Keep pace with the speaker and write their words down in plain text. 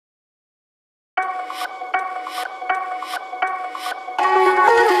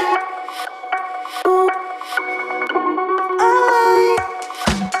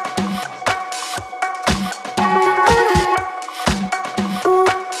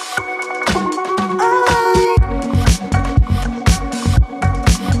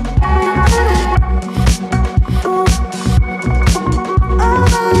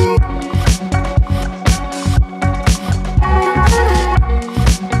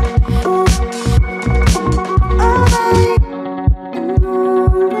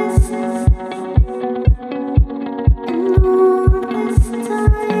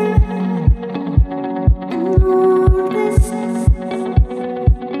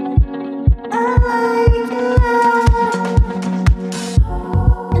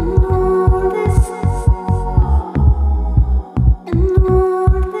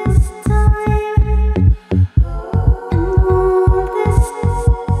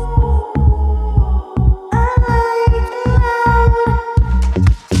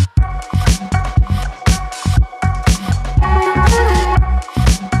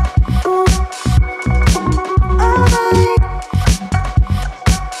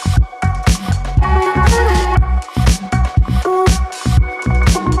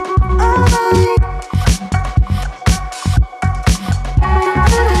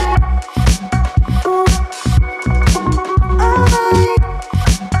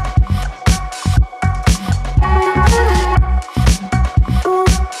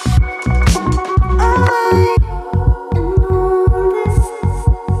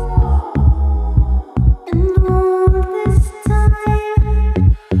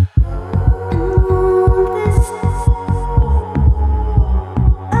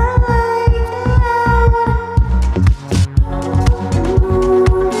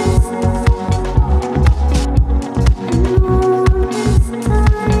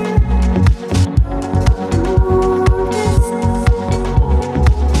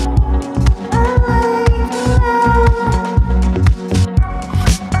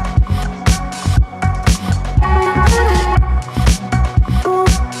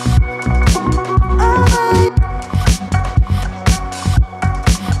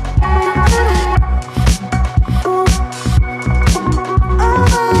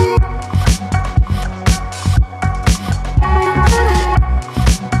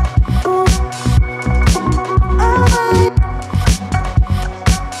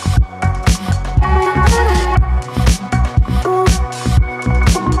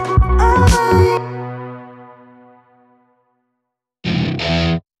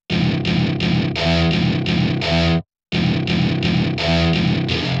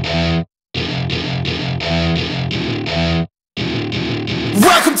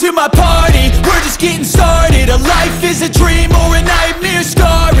to my party, we're just getting started. A life is a dream or a nightmare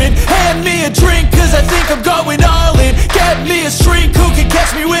scarring. Hand me a drink cause I think I'm going all in. Get me a shrink who can catch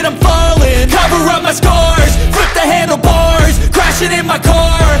me when I'm falling. Cover up my scars, flip the handlebars, crashing in my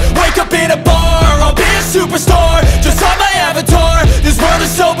car, wake up in a bar. I'll be a superstar, just on my avatar. This world is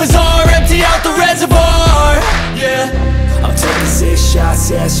so bizarre, empty out the reservoir. Yeah, I'm taking 6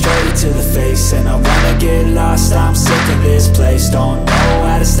 shots, yeah, straight to the face. And I wanna get lost, I'm sick of this place. Don't know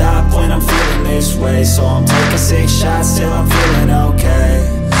how to stop when I'm feeling this way. So I'm taking 6 shots till I'm feeling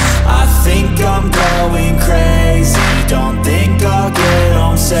okay. I think I'm going crazy, don't think I'll get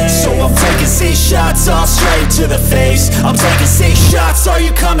home safe. So I'm taking 6 shots, all straight to the face. I'm taking 6 shots, are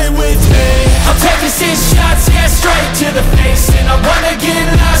you coming with me? I'm taking 6 shots, yeah, straight to the face. And I wanna get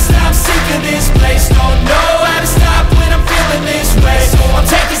lost, I'm sick of this place. Don't know how to stop when I'm feeling this way. So I'm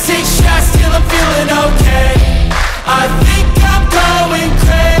taking 6 shots till I'm feeling okay. I think I'm going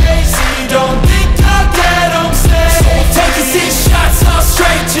crazy, don't think I'll get home safe. So I'm taking 6 shots, all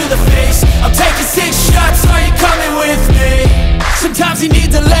straight to the face. I'm taking 6 shots, are you coming with me? Sometimes you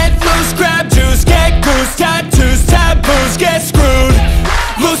need to let loose, grab juice, get goose, tattoos, taboos, get screwed.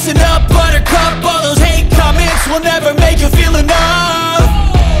 Loosen up, buttercup, all those hate comments will never make you feel enough.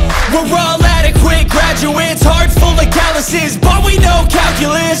 We're all adequate graduates, heart full of calluses, but we know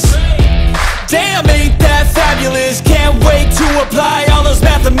calculus. Damn, ain't that fabulous? Can't wait to apply all those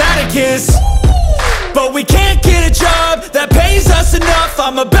mathematicus. But we can't get a job that pays us enough.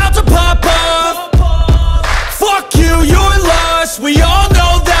 I'm about to pop off. Fuck you, you're lost. We all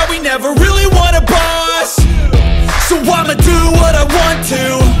know that we never really want a boss. So I'ma do what I want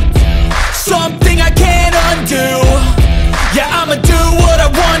to, something I can't undo. Yeah, I'ma do what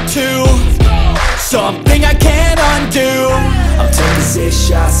I want to, something I can't undo. I'm taking 6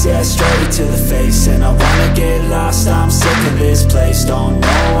 shots, yeah, straight to the face. And I wanna get lost, I'm sick of this place. Don't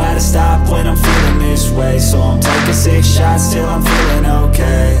know how to stop when I'm feeling this way. So I'm taking 6 shots till I'm feeling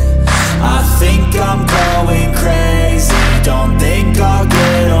okay. I think I'm going crazy, don't think I'll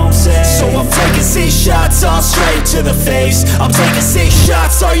get home safe. So I'm taking 6 shots, all straight to the face. I'm taking 6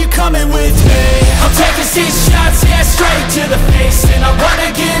 shots, are you coming with me? I'm taking 6 shots, yeah, straight to the face. And I wanna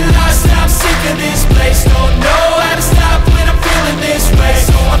get lost, I'm sick of this place. Don't know how to stop when I'm feeling this way.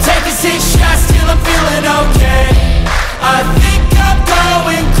 So I'm taking 6 shots till I'm feeling okay. I think I'm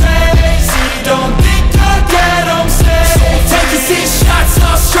going crazy, don't think I'll get home safe. So I'm taking 6 shots,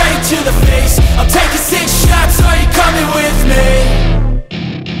 all straight to the face. I'm taking 6 shots, are you coming with me?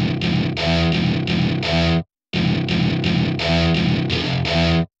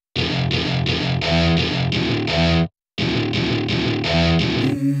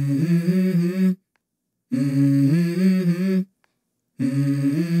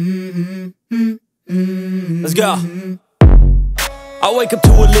 let's go. I wake up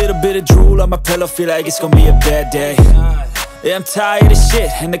to a little bit of drool on my pillow, feel like it's gonna be a bad day. Yeah, I'm tired of shit,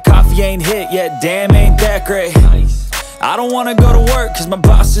 and the coffee ain't hit yet, damn, ain't that great. I don't wanna go to work, cause my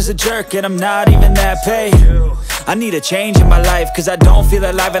boss is a jerk, and I'm not even that paid. I need a change in my life, cause I don't feel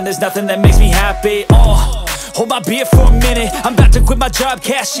alive, and there's nothing that makes me happy. Hold my beer for a minute, I'm about to quit my job,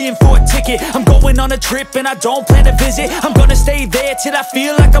 cash in for a ticket. I'm going on a trip and I don't plan to visit. I'm gonna stay there till I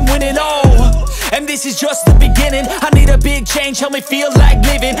feel like I'm winning, and this is just the beginning. I need a big change, help me feel like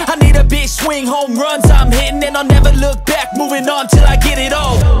living. I need a big swing, home runs I'm hitting. And I'll never look back, moving on till I get it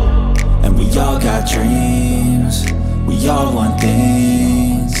all. And we all got dreams, we all want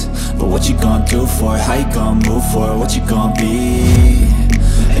things. But what you gonna do for it? How you gonna move for it? What you gonna be?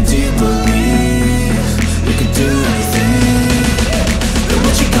 And do you believe you can do anything? But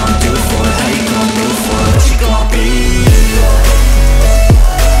what you gonna do for it? How you gonna move for it? What you gonna be?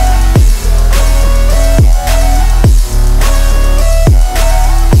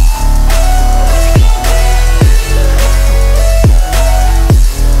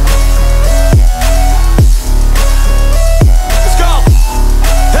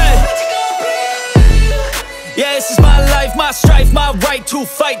 My strife, my right to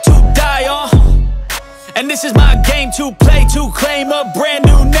fight, to die on. And this is my game to play, to claim a brand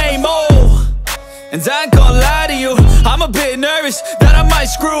new name, And I ain't gonna lie to you, I'm a bit nervous that I might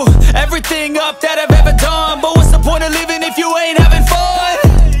screw everything up that I've ever done. But what's the point of living if you ain't having fun?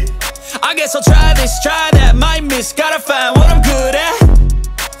 I guess I'll try this, try that, might miss, gotta find what I'm good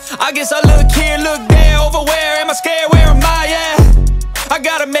at. I guess I look here, look there, over where am I scared, where am I at? I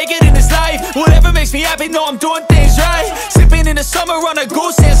gotta make it in this life, whatever makes me happy, know I'm doing things right. Sipping in the summer on a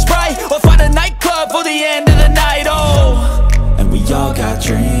goose and Sprite, or find a nightclub for the end of the night, And we all got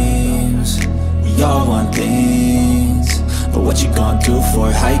dreams, we all want things. But what you gonna do for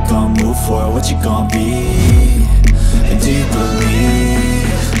it? How you gonna move for it? What you gonna be? And do you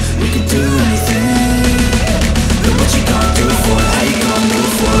believe could do anything. But what you gon' do for it? How you gon'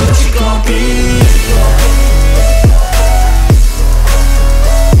 move for it? What you gon' be?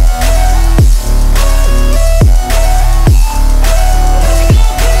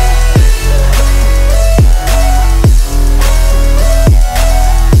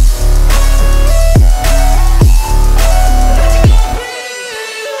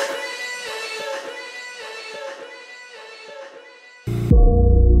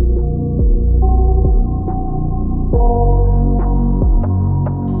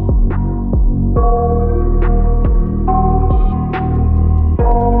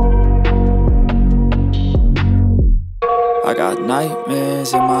 I got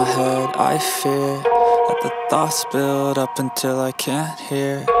nightmares in my head, I fear that the thoughts build up until I can't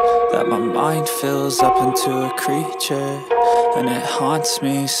hear, that my mind fills up into a creature, and it haunts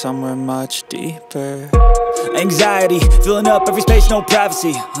me somewhere much deeper. Anxiety, filling up every space, no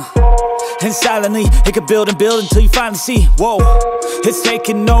privacy. And silently, it could build and build until you finally see, whoa, it's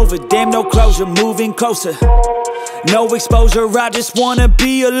taking over, damn no closure, moving closer. No exposure, I just wanna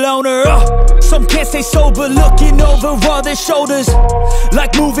be a loner. Some can't stay sober, looking over all their shoulders,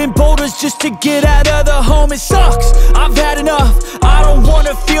 like moving boulders just to get out of the home. It sucks, I've had enough, I don't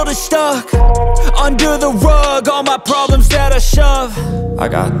wanna feel the stuck under the rug, all my problems that I shove. I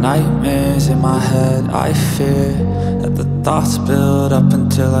got nightmares in my head, I fear that the thoughts build up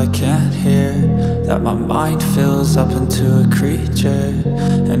until I can't hear, that my mind fills up into a creature,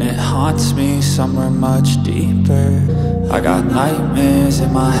 and it haunts me somewhere much deeper. I got nightmares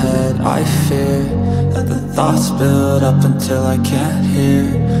in my head, I fear that the thoughts build up until I can't hear,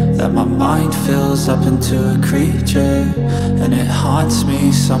 that my mind fills up into a creature, and it haunts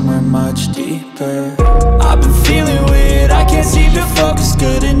me somewhere much deeper. I've been feeling weird, I can't seem to focus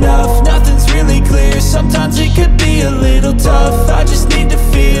good enough. Nothing's really clear, sometimes it could be a little tough. I just need to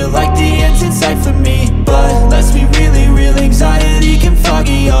feel like the end's in sight for me, but let's be really real, anxiety can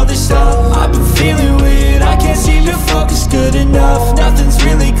foggy all this stuff. I've been feeling weird, I can't seem to focus good enough. Nothing's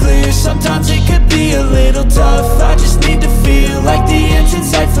really clear, sometimes it could be a little tough. I just need to feel like the end's in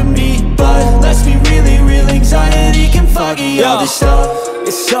sight for me, but let's be really real, anxiety can foggy all this stuff.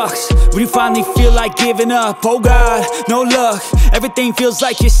 It sucks when you finally feel like giving up. Oh God, no luck, everything feels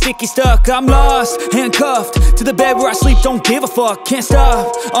like you're sticky stuck. I'm lost, handcuffed to the bed where I sleep, don't give a fuck. Can't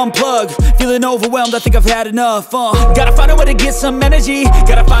stop, unplug, feeling overwhelmed, I think I've had enough. Gotta find a way to get some energy,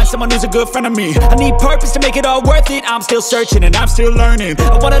 gotta find someone who's a good friend of me. I need purpose to make it all worth it, I'm still searching and I'm still learning.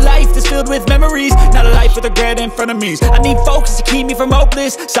 I want a life that's filled with memories, not a life with regret and frenemies. I need focus to keep me from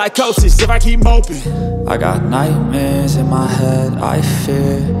hopeless psychosis if I keep moping. I got nightmares in my head, I fear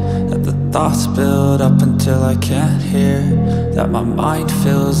that the thoughts build up until I can't hear, that my mind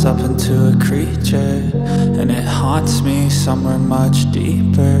fills up into a creature, and it haunts me somewhere much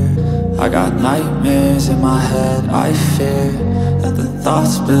deeper. I got nightmares in my head, I fear that the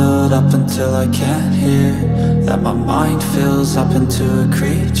thoughts build up until I can't hear, that my mind fills up into a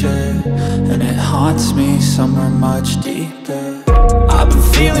creature, and it haunts me somewhere much deeper. I've been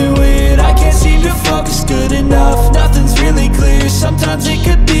feeling weird, I can't seem to focus good enough. Nothing's really clear, sometimes it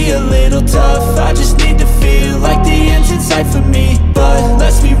could be a little tough. I just need to feel like the end's in sight for me, but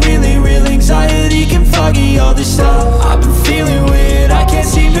let's be really real, anxiety can foggy all this stuff. I've been feeling weird, I can't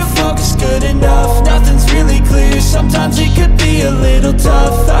seem to focus good enough. Nothing's really clear, sometimes it could be a little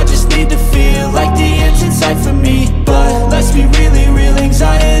tough. I just need to feel like the end's in sight for me, but let's be really real,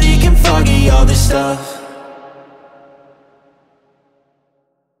 anxiety can foggy all this stuff.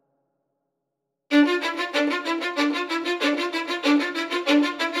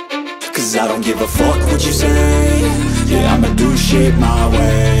 Cause I don't give a fuck what you say, yeah, I'ma do shit my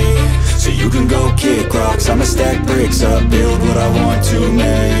way. So you can go kick rocks, I'ma stack bricks up, build what I want to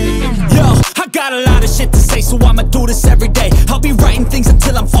make. Yo, I got a lot of shit to say, so I'ma do this every day. I'll be writing things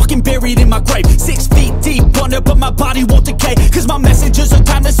until I'm fucking buried in my grave. 6 feet deep under, but my body won't decay, cause my messages are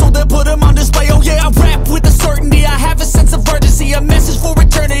timeless, so they'll put them on display. Oh yeah, I rap with a certainty, I have a sense of urgency, a message for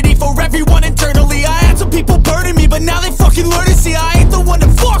eternity, for everyone internally. I had some people burning me, but now they fucking learn to see I ain't the one to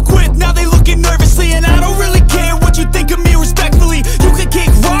fuck with. Now they looking nervously, and I don't really care what you think of me, respectfully. You can kick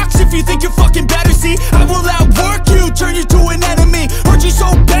rocks if you think you're fucking better, see I will outwork you, turn you to an enemy, hurt you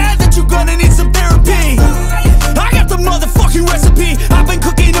so bad that you're gonna need some therapy. I got the motherfucking recipe, I've been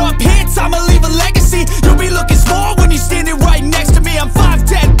cooking up hits, I'ma leave a legacy. You'll be looking small when you're standing right next to me. I'm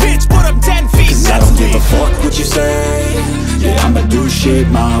 5'10", bitch, but I'm 10 feet next to me. Cause I don't give a fuck what you say, yeah, I'ma do shit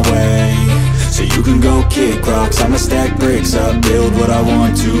my way. So you can go kick rocks, I'ma stack bricks up, build what I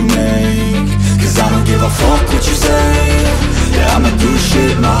want to make. Cause I don't give a fuck what you say, yeah, I'ma do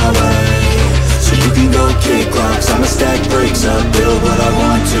shit my way. So so you can go kick rocks. I'ma stack bricks up, build what I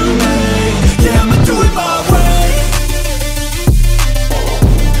want to make. Yeah, I'ma do it my way.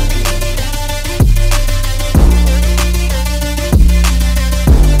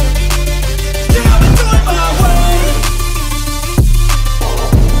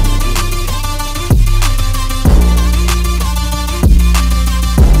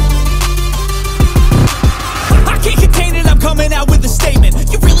 Coming out with a statement.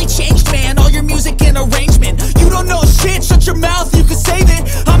 You really changed, man, all your music and arrangement. You don't know shit, shut your mouth, you can save it.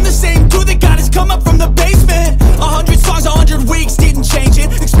 I'm the same dude that got his come up from the basement. 100 songs, 100 weeks, didn't change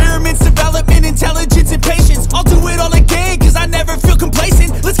it. Experiments, development, intelligence, and patience. I'll do it all again, cause I never feel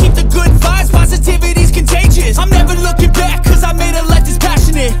complacent. Let's keep the good vibes, positivity's contagious. I'm never looking back, cause I made a life that's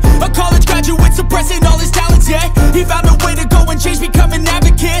passionate. A college graduate suppressing all his talents, yeah. He found a way to go and change, become an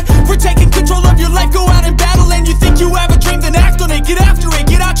advocate. For taking control of your life, go out and battle. And you think you have a dream, then act on it. Get after it,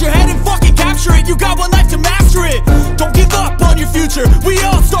 get out your head and fucking capture it. You got one life to master it. Don't give up on your future, we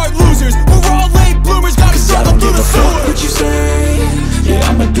all start losers. We're all late bloomers, gotta struggle through the sewer. What you say? Yeah,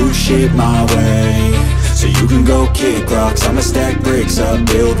 I'ma do shit my way, so you can go kick rocks. I'ma stack bricks up,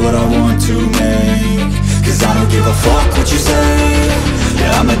 build what I want to make. Cause I don't give a fuck what you say.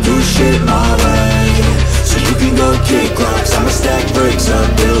 Yeah, I'ma do shit my way, so you can go kick rocks. I'ma stack bricks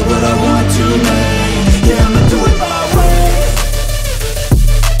up, build what I want to make. Yeah, I'ma do it my way.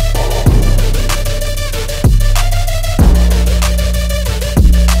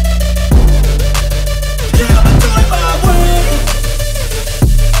 Yeah, I'ma do it my way.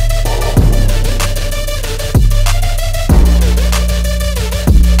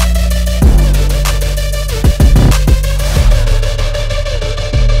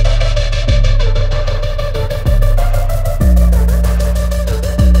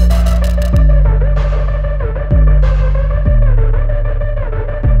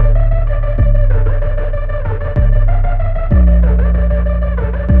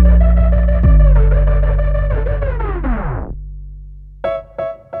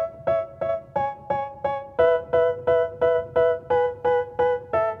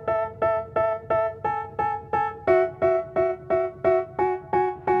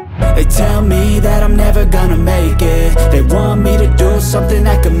 They tell me that I'm never gonna make it. They want me to do something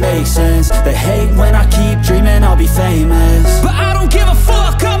that could make sense. They hate when I keep dreaming I'll be famous, but I don't give a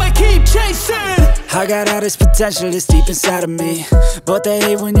fuck, I'ma keep chasing. I got all this potential that's deep inside of me, but they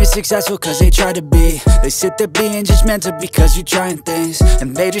hate when you're successful cause they try to be. They sit there being judgmental because you're trying things,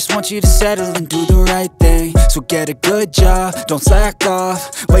 and they just want you to settle and do the right thing. So get a good job, don't slack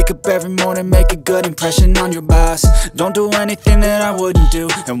off. Wake up every morning, make a good impression on your boss. Don't do anything that I wouldn't do,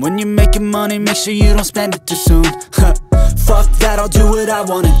 and when you're making money, make sure you don't spend it too soon. Fuck that, I'll do what I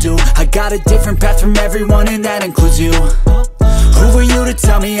wanna do. I got a different path from everyone, and that includes you. Who are you to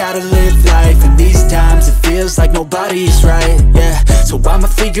tell me how to live life? In these times it feels like nobody's right, yeah. So I'ma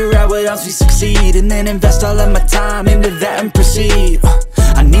figure out what else we succeed, and then invest all of my time into that and proceed.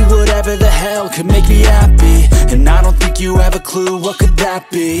 I need whatever the hell could make me happy, and I don't think you have a clue what could that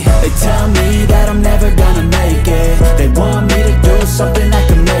be. They tell me that I'm never gonna make it. They want me to do something that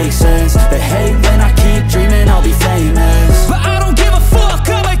can make sense. They hate when I keep dreaming I'll be famous, but I don't give a fuck,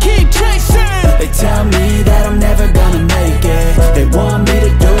 I'ma keep chasing. They tell me that I'm never gonna make it. They want me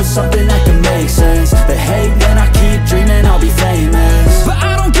to do something that can make sense. They hate when I keep dreaming I'll be famous, but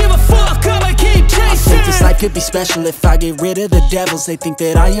I don't give a fuck, I'ma keep chasing. I think this life could be special if I get rid of the devils. They think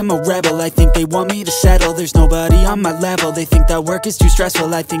that I am a rebel, I think they want me to settle. There's nobody on my level. They think that work is too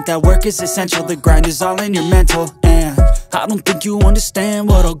stressful, I think that work is essential. The grind is all in your mental, and I don't think you understand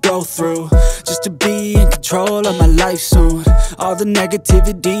what I'll go through just to be in control of my life soon. All the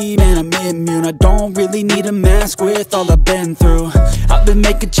negativity, man, I'm immune. I don't really need a mask with all I've been through. I've been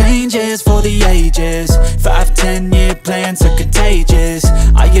making changes for the ages. 5-10 year plans are contagious.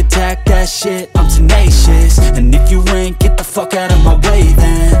 I attack that shit, I'm tenacious. And if you ain't, get the fuck out of my way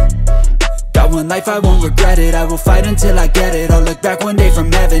then. Got one life, I won't regret it. I will fight until I get it. I'll look back one day from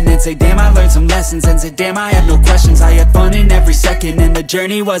heaven and say, damn, I learned some lessons. And say, damn, I had no questions. I had fun in every second, and the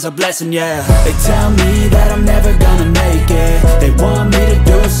journey was a blessing, yeah. They tell me that I'm never gonna make it. They want me to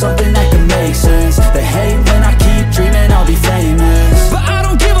do something that can make sense. They hate when I keep dreaming I'll be famous, but I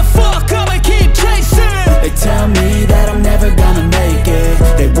don't give a fuck, I'ma keep chasing. They tell me that I'm never gonna make it.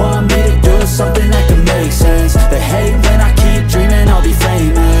 They want me to do something that can make sense. They hate when I keep dreaming I'll be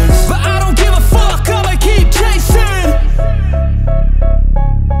famous, but I don't give a fuck, I'ma keep chasing.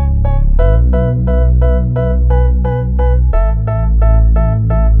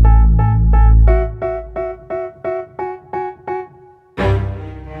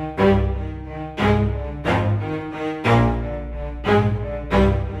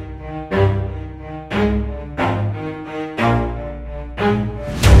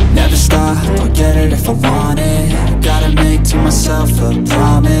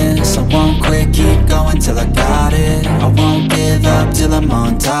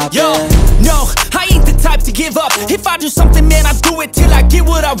 give up. If I do something, man, I do it till I get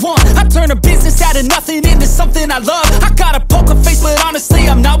what I want. I turn a business out of nothing into something I love. I got a poker face, but honestly,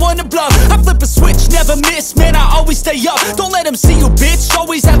 I'm not one to bluff. I flip a switch, never miss, man, I always stay up. Don't let them see you, bitch,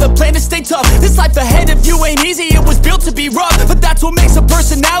 always have a plan to stay tough. This life ahead of you ain't easy, it was built to be rough. But that's what makes a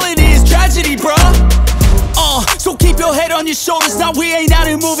personality, is tragedy, bruh. So keep your head on your shoulders. Now we ain't out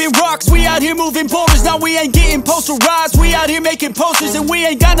here moving rocks, we out here moving boulders. Now we ain't getting posterized, we out here making posters. And we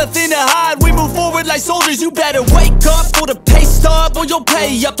ain't got nothing to hide, we move forward like soldiers. You better wake up for the pay stub, or you'll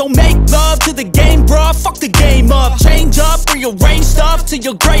pay up. Don't make love to the game, bruh, fuck the game up. Change up, rearrange stuff to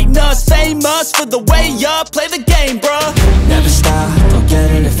your greatness. Famous for the way up, play the game, bruh. Never stop, I'll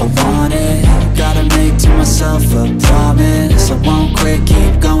get it if I want it. Gotta make to myself a promise. I won't quit,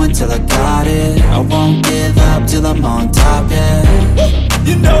 keep going till I got it. I won't give up till I'm on top, yeah.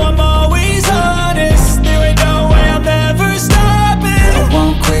 You know I'm always honest, there ain't no way I'm ever stopping. I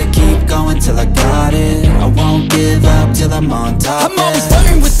won't quit, keep going till I got it. I won't give up till I'm on top, I'm always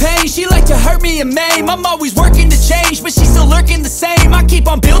flirting with pain, she like to hurt me and maim. I'm always working to change, but she's still lurking the same. I keep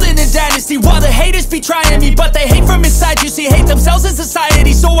on building a dynasty while the haters be trying me. But they hate from inside, you see, hate themselves in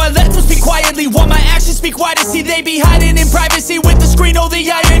society. So I let them speak quietly while my actions speak wider. See, they be hiding in privacy with the screen, oh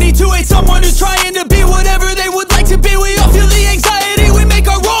the irony. To hate someone who's trying to be whatever they would like to be. We all feel the anxiety, we make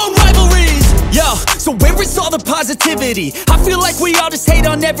our own rivalries. Yo, so where is all the positivity? I feel like we all just hate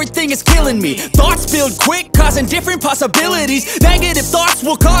on everything, it's killing me. Thoughts build quick, causing different possibilities. Negative thoughts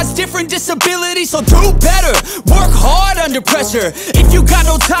will cause different disabilities. So do better, work hard under pressure. If you got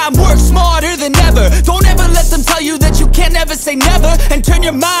no time, work smarter than ever. Don't ever let them tell you that you can't never say never. And turn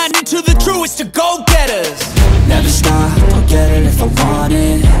your mind into the truest of go-getters. Never stop, I'll get it if I want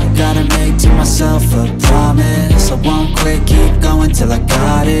it. Gotta make to myself a promise. I won't quit, keep going till I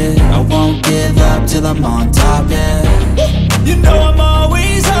got it. I won't give up till I'm on top, yeah. You know I'm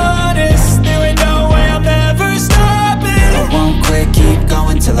always honest, there ain't no way I'm ever stopping. I won't quit, keep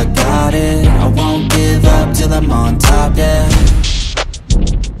going till I got it. I won't give up till I'm on top, yeah.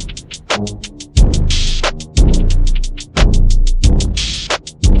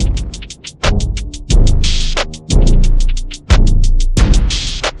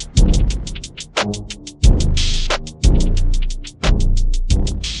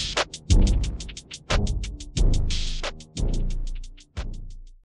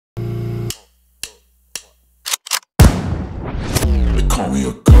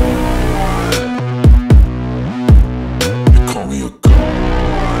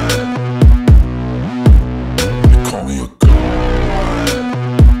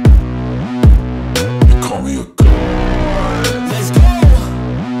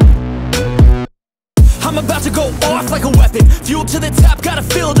 Fuel to the top, got a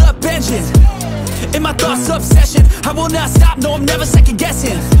filled up engine. In my thoughts, obsession, I will not stop, no, I'm never second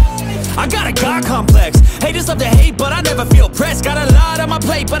guessing. I got a God complex, haters love to hate, but I never feel pressed. Got a lot on my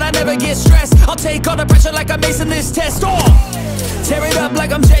plate, but I never get stressed. I'll take all the pressure like I'm acing this test. Tear it up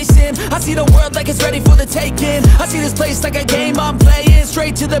like I'm Jason. I see the world like it's ready for the taking. I see this place like a game I'm playing.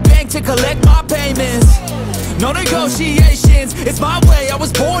 Straight to the bank to collect my payments. No negotiations, it's my way, I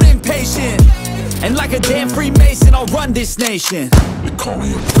was born impatient. And like a damn Freemason, I'll run this nation. They call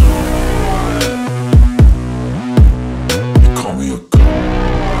me a god. They call me a god.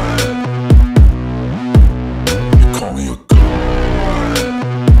 They call me a god.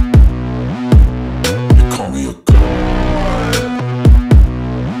 They call me a god.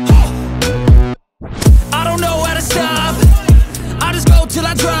 I don't know how to stop, I just go till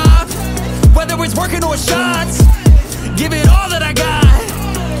I drop. Whether it's working or shots, give it all that I got.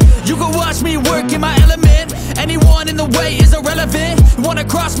 You can watch me work in my element. Anyone in the way is irrelevant. You wanna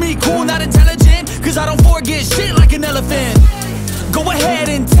cross me, cool, not intelligent. Cause I don't forget shit like an elephant. Go ahead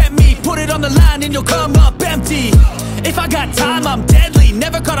and tempt me, put it on the line and you'll come up empty. If I got time, I'm deadly.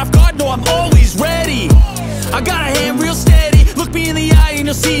 Never caught off guard, no, I'm always ready. I got a hand real steady. Look me in the eye and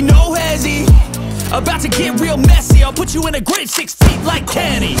you'll see no hezzy. About to get real messy, I'll put you in a grave 6 feet like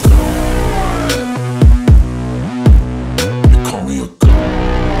Kenny.